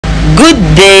Good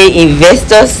day,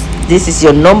 investors. This is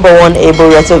your number one able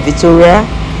realtor Victoria,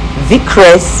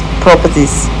 Vicres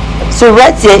Properties. So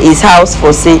right here is house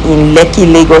for sale in Lekki,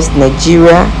 Lagos,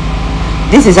 Nigeria.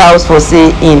 This is house for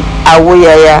sale in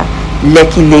Awoyaya,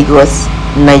 Lekki, Lagos,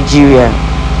 Nigeria.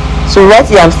 So right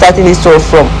here I'm starting this tour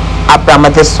from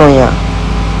Oribanwa,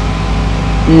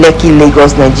 Lekki,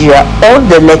 Lagos, Nigeria, on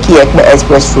the Lekki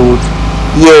Express Road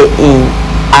here in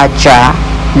Aja,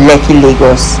 Lekki,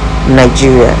 Lagos,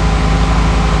 Nigeria.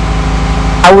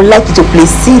 I would like you to please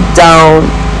sit down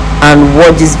and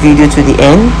watch this video to the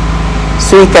end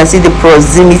so you can see the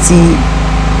proximity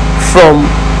from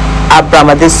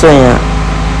Oribanwa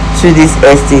to this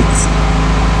estate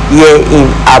here in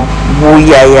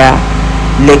Awoyaya,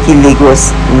 Lekki,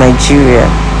 Lagos, Nigeria.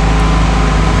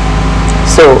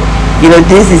 So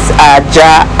this is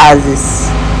Aja Axis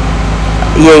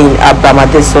here in Oribanwa,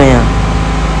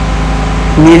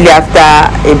 immediately after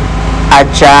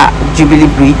Aja Jubilee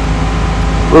Bridge.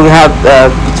 We have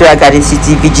Victoria Garden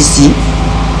City VGC,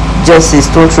 just a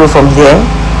stone throw from there.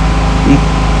 We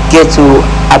get to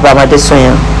Oribanwa.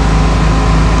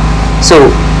 So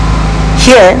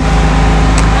here,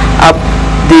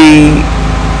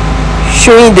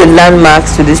 showing the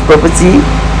landmarks to this property.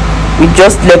 We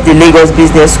just left the Lagos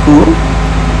Business School,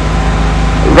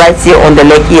 right here on the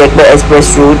Lekki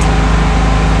Express Road.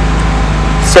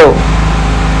 So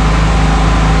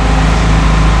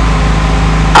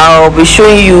I'll be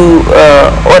showing you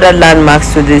other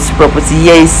landmarks to this property.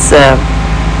 Here is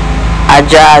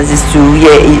Aja Axis to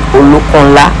here is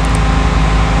Olokonla.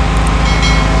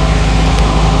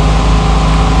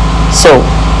 So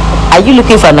are you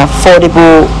looking for an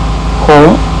affordable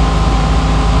home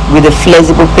with a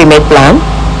flexible payment plan?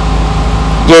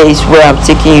 Here is where I'm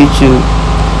taking you to.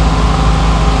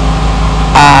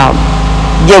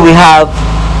 Here we have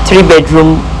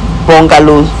 3-bedroom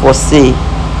bungalows for sale,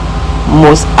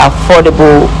 most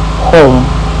affordable home,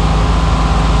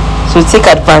 so take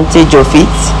advantage of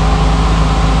it.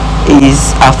 It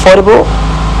is affordable.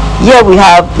 Here we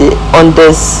have on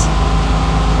this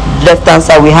left hand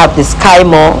side we have the Sky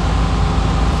Mall.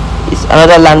 It's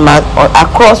another landmark.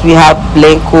 Across we have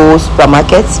Blanco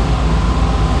supermarkets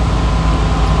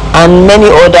and many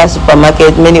other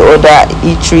supermarkets, many other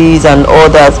eateries and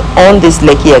others on this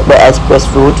Lekki Express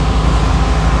Road.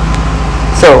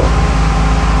 So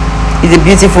it's a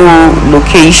beautiful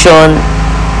location.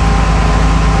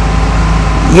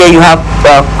 Here you have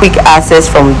quick access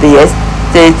from the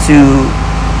estate to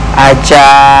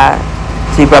Aja,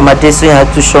 to Oribanwa,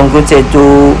 to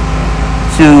Shongotedo,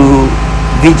 to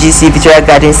VGC, Victoria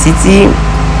Garden City,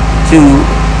 to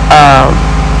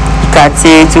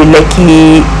Ikate, to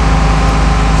Lekki,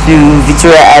 to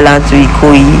Victoria Island, to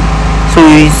Ikoyi. So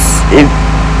it's a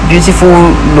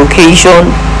beautiful location.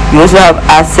 You also have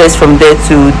access from there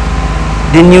to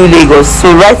the new Lagos.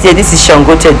 So right here, this is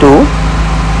Shongotedo,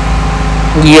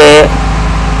 here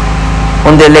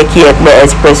on the Lekki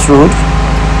Express Road.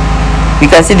 You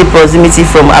can see the proximity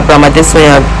from Oribanwa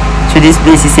to this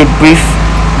place is a brief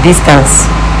distance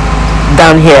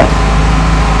down here.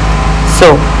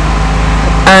 So,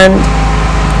 and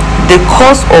the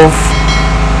cost of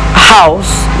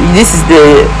house, this is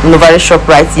the Novare shop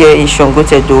right here in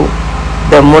Shongotedo,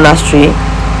 the monastery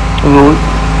road.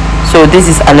 So this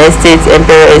is an estate,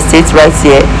 Emperor Estate right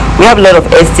here. We have a lot of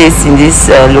estates in this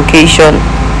location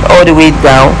all the way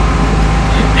down.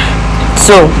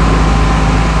 So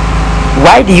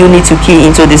why do you need to key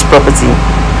into this property?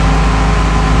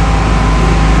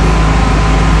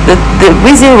 The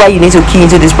reason why you need to key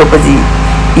into this property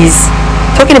is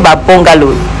talking about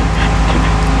bungalow.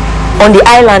 On the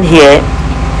island here,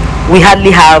 we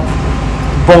hardly have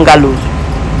bungalows,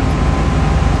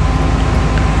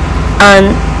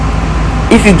 and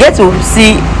if you get to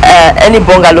see any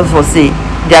bungalow for sale,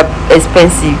 they are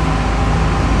expensive.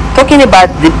 Talking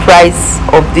about the price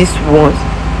of this one,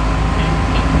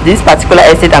 this particular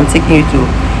estate I'm taking you to,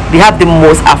 they have the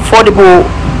most affordable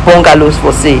bungalows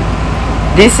for sale.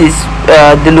 This is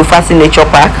the Lufasi Nature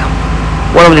Park,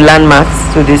 one of the landmarks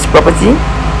to this property.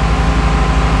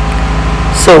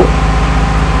 So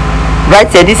right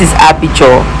here, this is our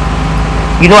picture.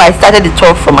 I started the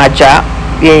tour from Aja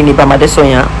here in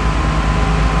Oribanwa.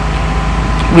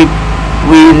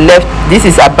 We left. This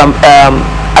is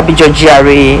Abijo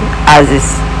GRA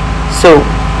Axis. So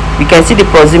you can see the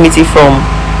proximity from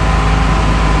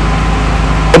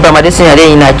Oribanwa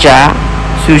in Aja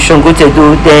to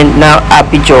Shongotedo, then now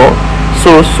Abijo.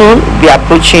 So soon we are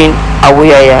approaching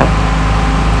Awoyaya.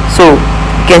 So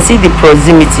you can see the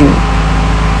proximity.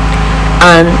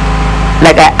 And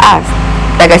like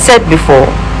I said before,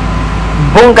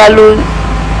 bungalow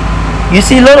You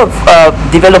see a lot of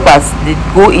developers, they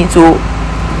go into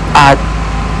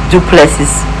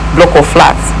duplexes, block of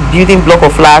flats, building block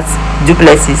of flats,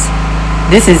 duplexes.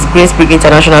 This is Green Spring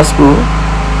International School,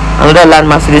 another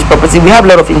landmark to this property. We have a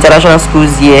lot of international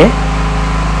schools here.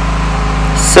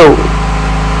 So,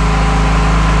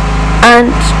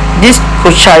 and this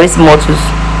Cocharis Motors,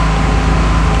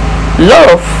 a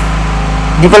lot of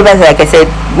developers, like I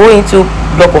said, go into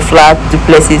block of flats,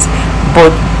 duplexes,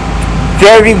 but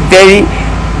very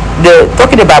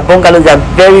talking about bungalows are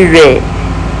very rare.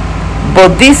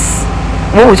 But this,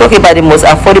 when we're talking about the most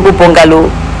affordable bungalow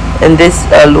in this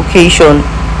location,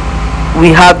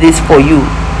 we have this for you,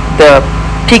 the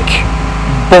Peak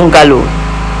Bungalow.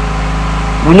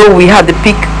 We know we have the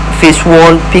Peak Phase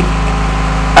 1,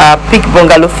 Peak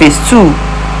Bungalow Phase 2,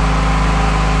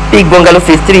 Peak Bungalow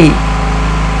Phase 3,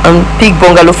 and Peak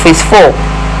Bungalow Phase 4.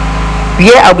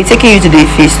 Here I'll be taking you to the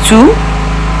Phase 2.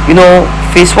 You know,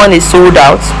 Phase 1 is sold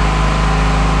out.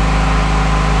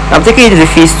 I'm taking you to the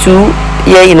Phase 2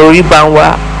 here in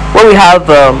Oribanwa, where we have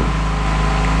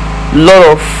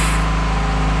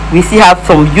we still have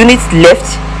some units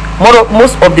left.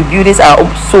 Most of the buildings are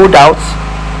sold out.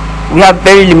 We have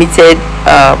very limited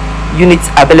units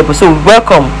available. So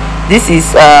welcome. This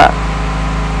is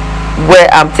where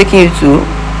I'm taking you to.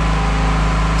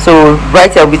 So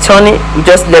right here, we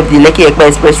just left the Lekki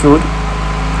Express Road.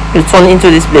 You turn into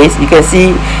this place. You can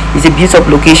see it's a beautiful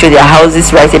location. There are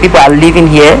houses right here. People are living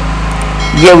here.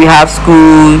 Here we have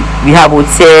school, we have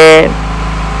hotel,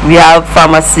 we have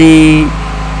pharmacy,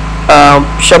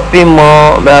 shopping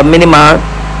mall, mini-mart.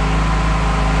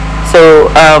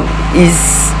 So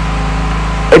it's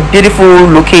a beautiful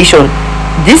location.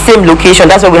 This same location,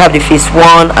 that's why we have the Phase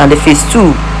 1 and the Phase 2.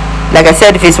 Like I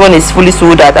said, the Phase 1 is fully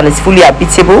sold out and it's fully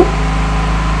habitable.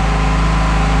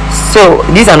 So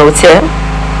this is an hotel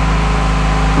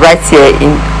right here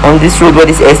on this road where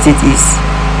this estate is.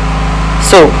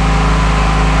 So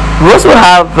we also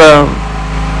have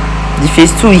the Phase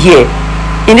 2 here.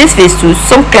 In this Phase 2,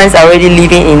 some clients are already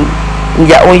living in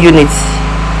their own units.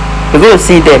 We're going to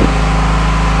see them.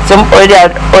 Some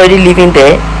already living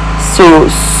there. So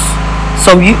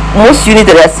most units,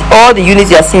 all the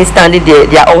units you are seeing standing there,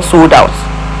 they are all sold out.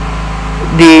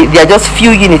 There are just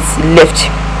few units left.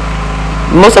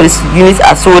 Most of these units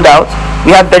are sold out.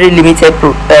 We have very limited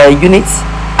units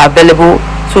available,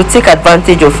 so take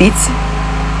advantage of it.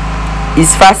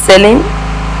 It's fast selling.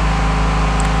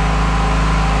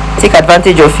 Take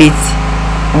advantage of it.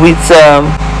 With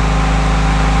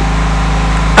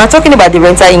I'm talking about the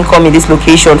rental income in this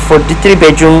location for the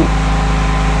 3-bedroom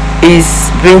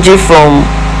is ranging from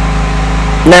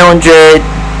 900,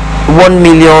 1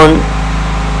 million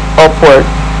upward.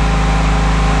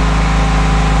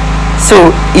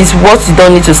 So it's what you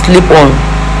don't need to sleep on,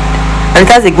 and it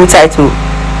has a good title,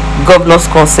 Governor's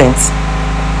Consent.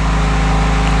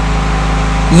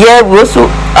 Yeah, we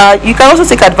also you can also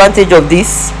take advantage of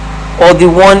this, or the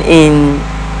one in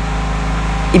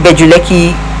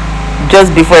Lekki,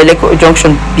 just before Lekki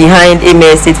Junction, behind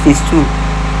Eme Estate Phase 2.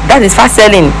 That is fast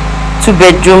selling.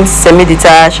 2-bedroom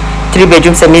semi-detached,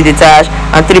 3-bedroom semi-detached,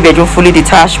 and 3-bedroom fully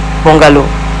detached bungalow.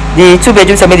 The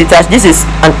 2-bedroom semi-detached, this is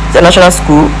a national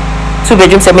school.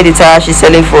 2-bedroom semi-detached is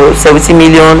selling for 70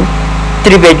 million.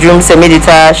 3-bedroom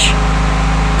semi-detached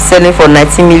selling for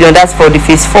 19 million. That's for the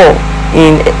Phase 4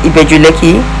 in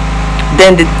Lekki.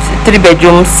 Then the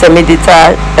 3-bedroom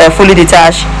semi-detached, fully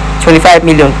detached, 25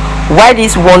 million. Why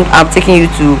this one I'm taking you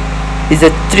to is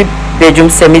a 3-bedroom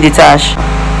semi-detached.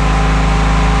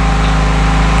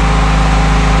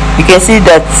 You can see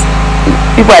that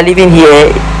people are living here.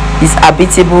 It's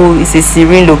habitable. It's a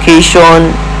serene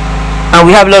location, and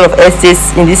we have a lot of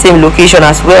estates in the same location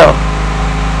as well.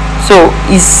 So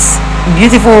it's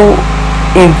beautiful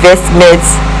investment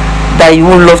that you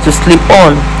would love to sleep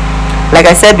on. Like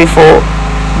I said before,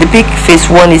 the Peak Phase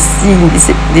 1 is in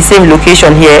the same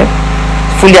location here,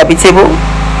 fully habitable.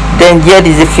 Then here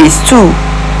is the Phase 2,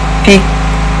 Peak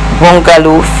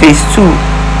Bungalow Phase 2.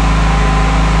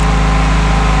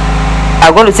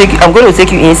 I'm going to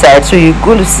take you inside, so you're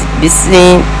going to be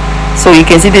seeing. So you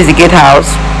can see this is the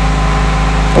gatehouse.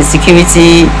 The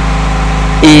security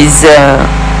is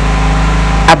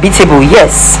habitable.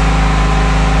 Yes,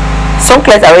 some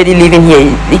clients are already living here.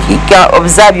 You can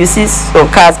observe, you see some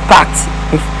cars parked,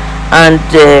 and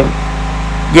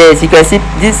yes, you can see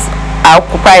this are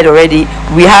occupied already.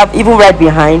 We have even right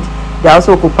behind, they're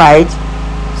also occupied.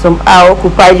 Some are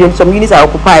occupied, some units are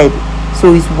occupied.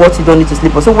 So it's what you don't need to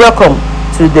sleep on. So welcome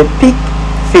to the Peak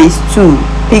Phase 2,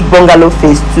 Peak Bungalow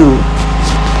Phase 2.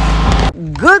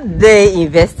 Good day,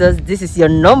 investors. This is your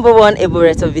 #1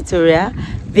 Eboreto Victoria,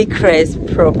 Vicres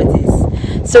Properties.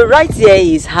 So right here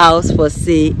is house for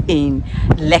sale in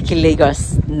Lekki,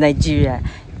 Lagos, Nigeria.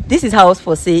 This is house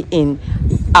for sale in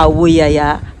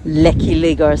Awoyaya, Lekki,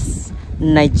 Lagos,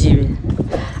 Nigeria.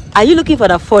 Are you looking for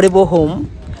an affordable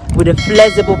home with a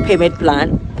flexible payment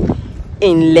plan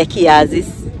in Lekki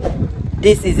Oasis?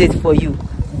 This is it for you,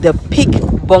 the Peak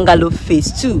Bungalow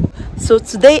Phase 2. So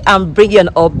today I'm bringing you an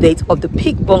update of the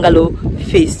Peak Bungalow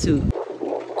Phase 2.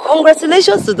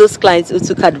 Congratulations to those clients who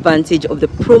took advantage of the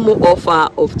promo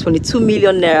offer of 22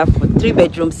 million naira for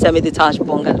 3-bedroom semi-detached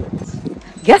bungalows.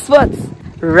 Guess what?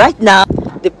 Right now,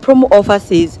 the promo offer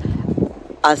says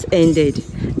has ended.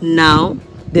 Now,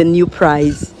 the new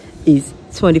price is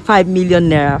 25 million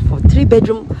naira for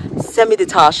 3-bedroom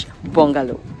semi-detached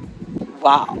bungalow.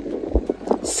 Wow.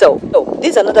 So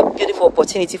this is another beautiful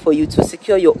opportunity for you to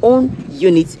secure your own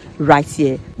unit right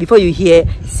here. Before you hear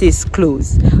says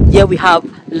close, here we have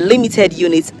limited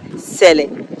units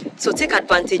selling, so take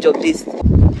advantage of this.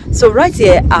 So right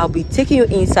here I'll be taking you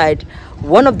inside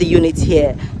one of the units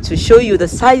here to show you the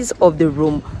size of the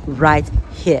room right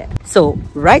here. So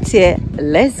right here,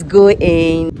 let's go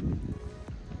in.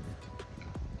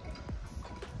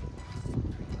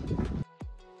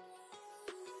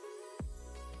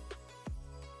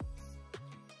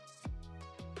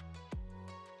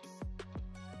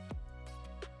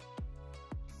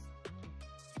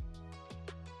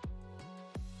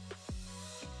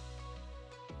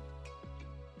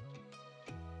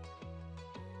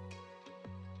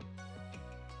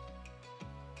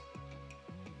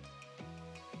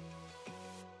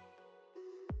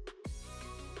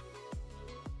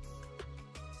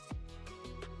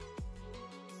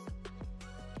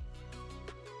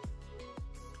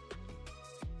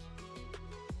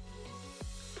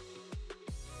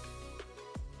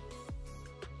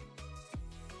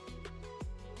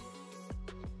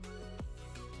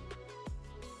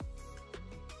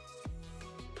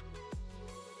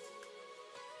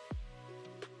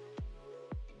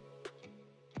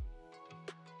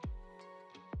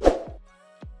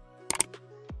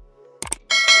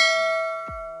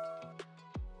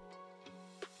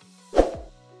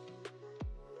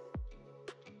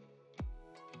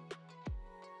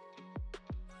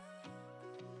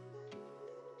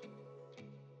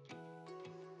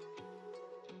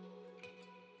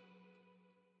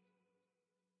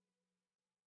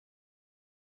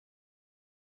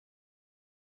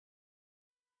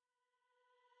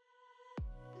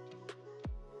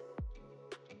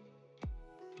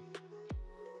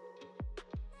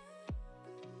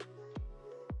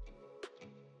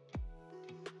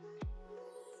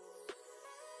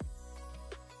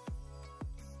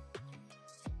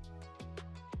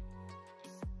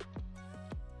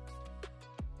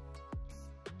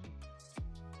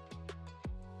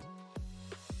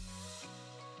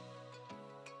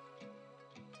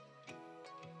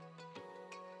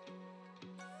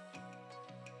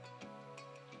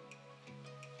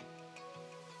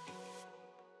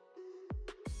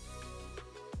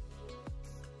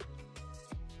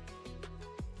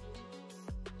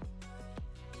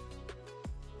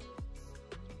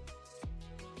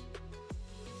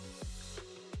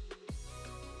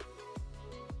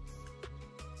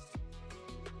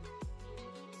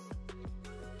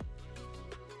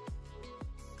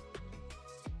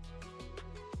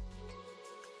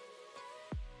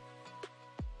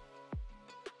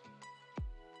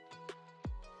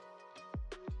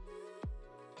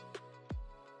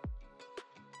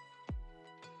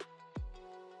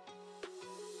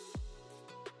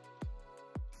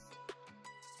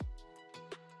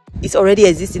 It's already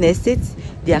existing estate.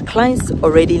 There are clients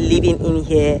already living in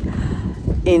here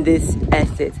in this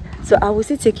estate. So I will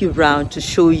still take you around to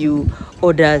show you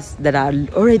others that are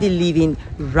already living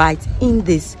right in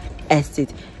this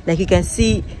estate. Like you can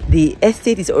see, the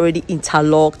estate is already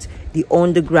interlocked, the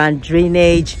underground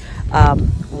drainage,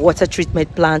 water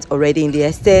treatment plant already in the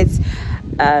estate,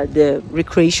 the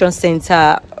recreation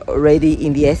center already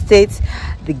in the estate,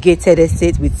 the gated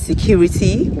estate with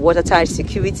security, watertight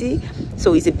security.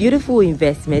 So it's a beautiful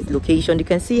investment location. You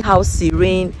can see how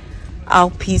serene, how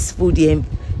peaceful the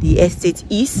estate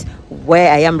is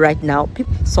where I am right now.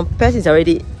 Some persons are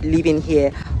already living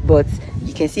here, but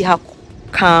you can see how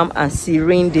calm and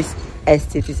serene this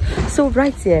estate is. So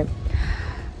right here,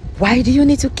 why do you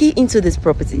need to key into this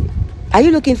property? Are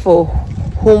you looking for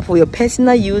home for your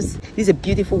personal use? This is a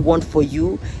beautiful one for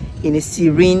you in a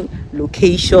serene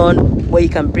location where you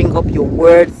can bring up your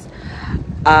words.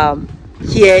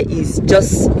 Here is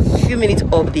just a few minutes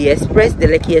of the express, the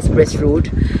Lekki Express Road,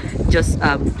 just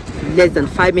less than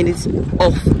 5 minutes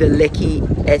off the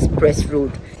Lekki Express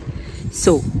Road.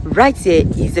 So right here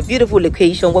is a beautiful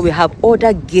location where we have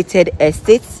other gated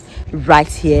estates right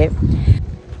here.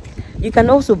 You can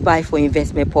also buy for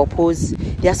investment purpose.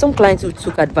 There are some clients who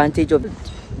took advantage of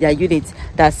their units,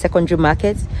 that secondary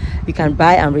market. You can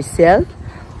buy and resell,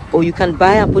 or you can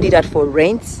buy and put it out for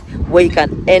rent, where you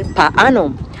can earn per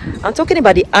annum. I'm talking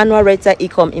about the annual rental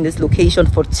income in this location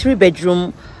for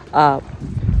 3-bedroom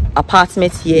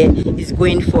apartments here is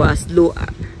going for as low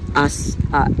as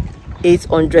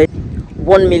 800,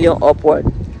 1 million upward,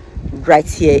 right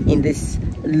here in this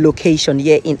location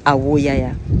here in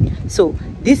Awoyaya. So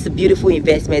this is a beautiful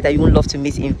investment that you would love to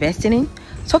miss investing in.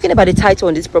 Talking about the title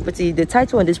on this property, the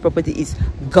title on this property is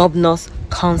Governor's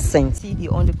Consent. See the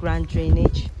underground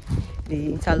drainage,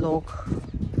 the interlock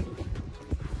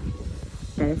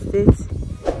estate,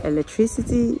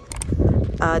 electricity,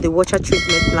 the water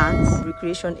treatment plant,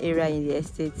 recreation area in the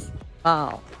estate.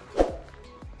 Wow.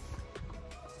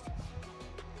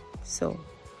 So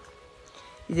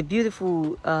it's a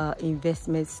beautiful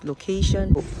investment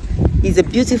location. It's a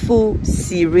beautiful,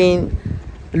 serene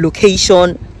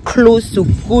location close to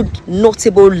good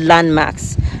notable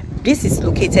landmarks. This is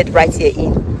located right here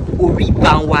in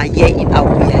Oribanwa here in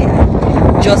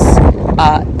Awoyaya, just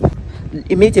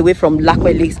a minute away from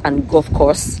Lekki Lakes and Golf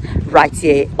Course, right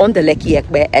here on the Lekki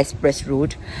Express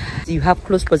Road. You have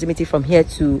close proximity from here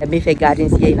to Mayfair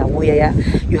Gardens here in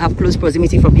Awoyaya. You have close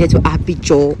proximity from here to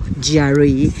Abijo GRA.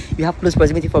 You have close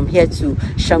proximity from here to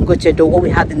Shangochedo, where we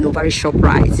have the Novari shop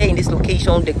right here in this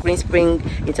location. The Green Spring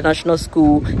International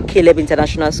School, Caleb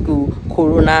International School,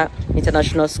 Corona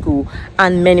International School,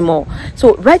 and many more.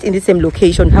 So right in the same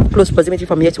location, you have close proximity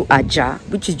from here to Aja,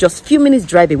 which is just few minutes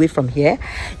drive away from here.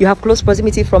 You have close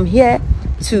proximity from here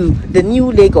to the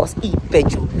new Lagos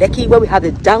Ipeju, Lekki, where we have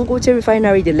the Dangote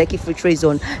refinery, the Lekki Free Trade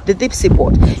Zone, the deep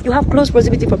seaport. You have close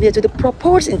proximity from here to the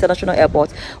proposed international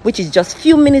airport, which is just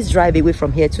few minutes drive away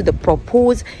from here to the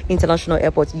proposed international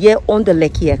airport here on the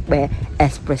Lekki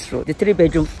Express Road. The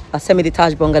 3-bedroom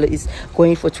semi-detached bungalow is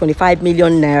going for 25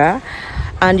 million naira.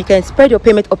 And you can spread your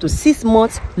payment up to 6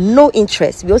 months, no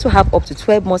interest. We also have up to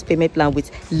 12 months payment plan with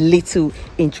little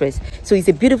interest. So it's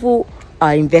a beautiful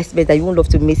investment that you won't love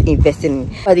to miss investing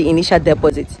in. For the initial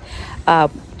deposit,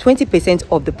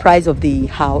 20% of the price of the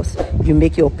house, you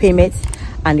make your payments,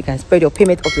 and you can spread your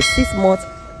payment up to 6 months,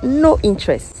 no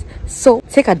interest. So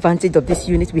take advantage of this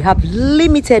unit. We have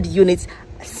limited units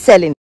selling.